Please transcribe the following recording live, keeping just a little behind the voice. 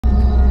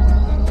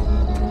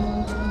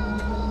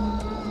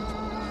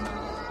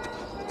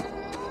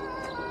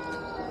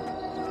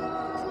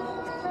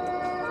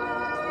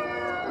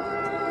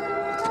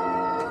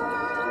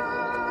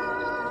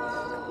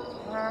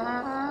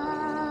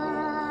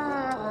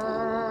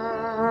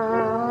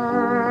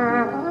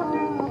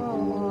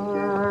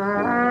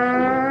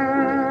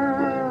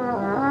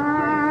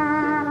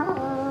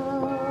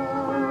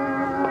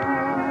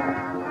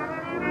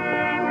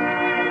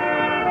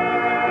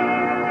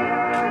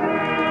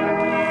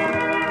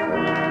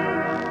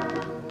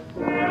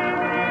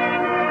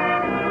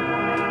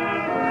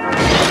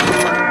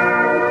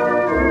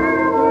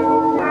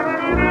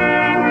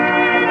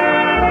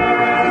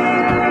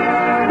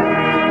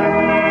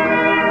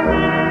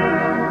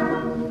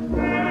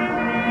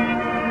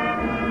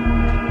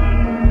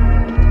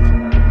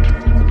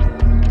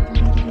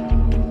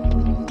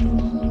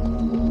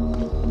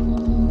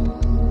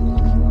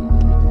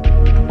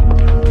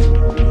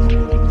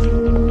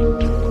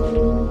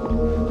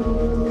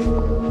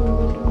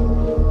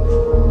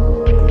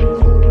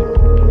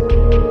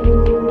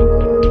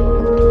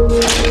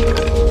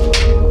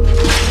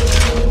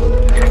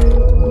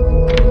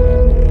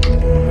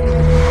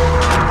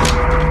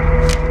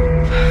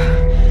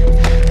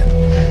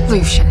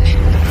Lucien.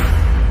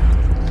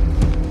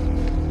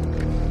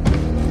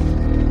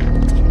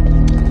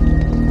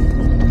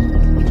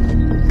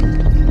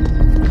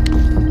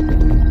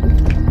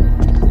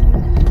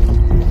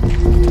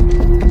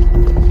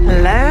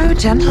 Hello,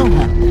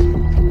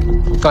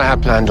 gentlemen. I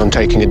had planned on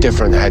taking a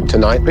different head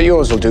tonight, but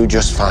yours will do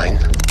just fine.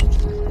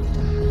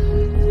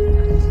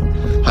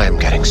 I am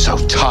getting so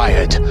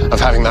tired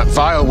of having that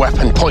vile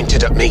weapon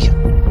pointed at me.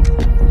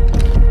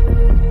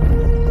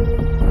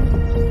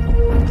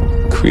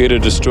 Creator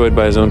destroyed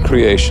by his own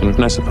creation,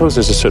 and I suppose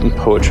there's a certain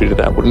poetry to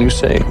that, wouldn't you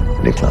say,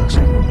 Klaus?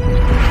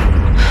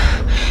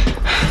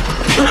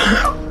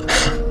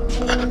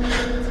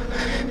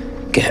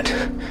 Get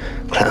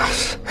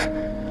Klaus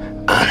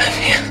out of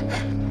here.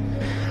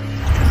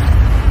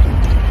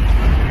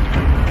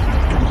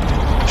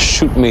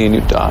 Shoot me and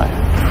you die.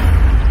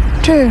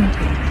 True.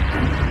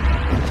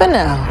 For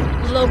now.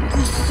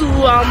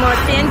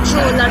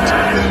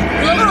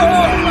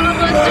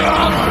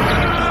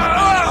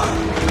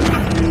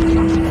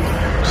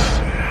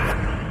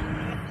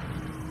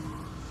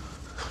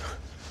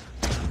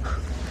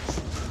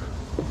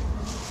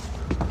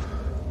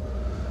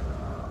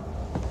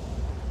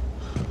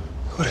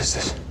 What is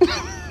this?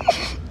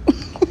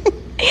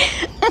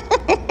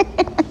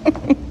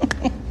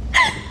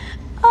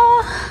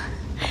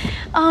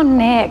 Oh,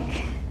 Nick.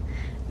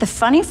 The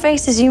funny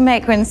faces you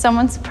make when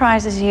someone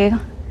surprises you.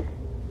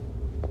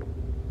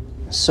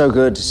 So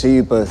good to see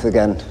you both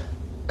again,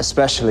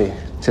 especially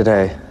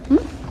today.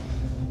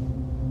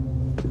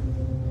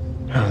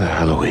 How the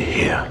hell are we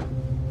here?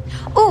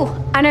 Oh,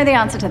 I know the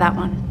answer to that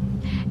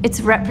one.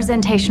 It's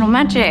representational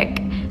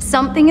magic.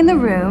 Something in the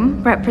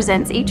room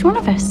represents each one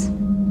of us.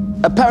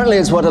 Apparently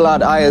it's what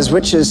allowed Aya's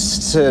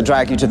witches to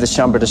drag you to the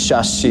chambre de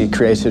chasse she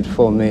created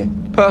for me.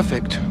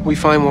 Perfect. We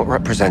find what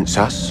represents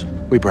us.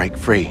 We break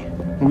free.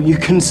 Well, you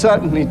can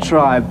certainly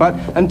try, but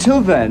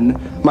until then,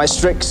 my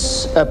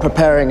Strix are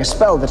preparing a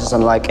spell that is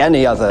unlike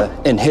any other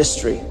in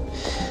history.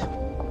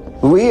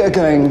 We are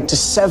going to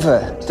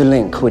sever the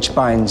link which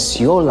binds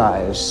your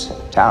lives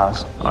to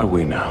ours. Are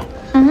we now?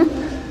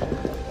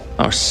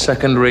 Our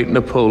second-rate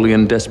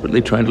Napoleon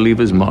desperately trying to leave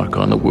his mark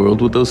on the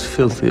world with those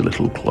filthy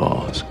little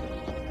claws.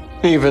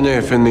 Even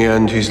if in the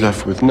end he's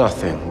left with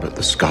nothing but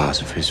the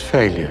scars of his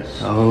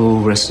failures. Oh,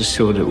 rest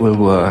assured it will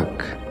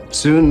work.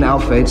 Soon our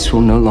fates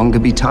will no longer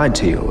be tied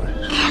to yours.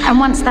 And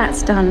once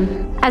that's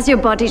done, as your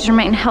bodies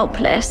remain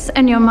helpless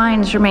and your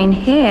minds remain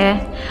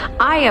here,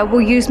 Aya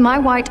will use my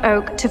white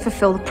oak to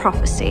fulfill the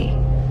prophecy.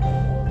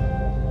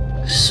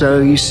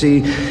 So you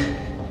see,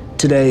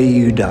 today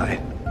you die.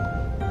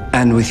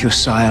 And with your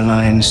sire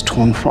lines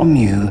torn from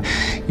you,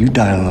 you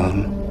die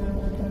alone.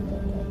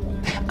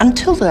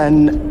 Until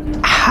then,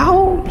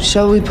 how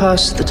shall we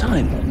pass the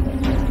time?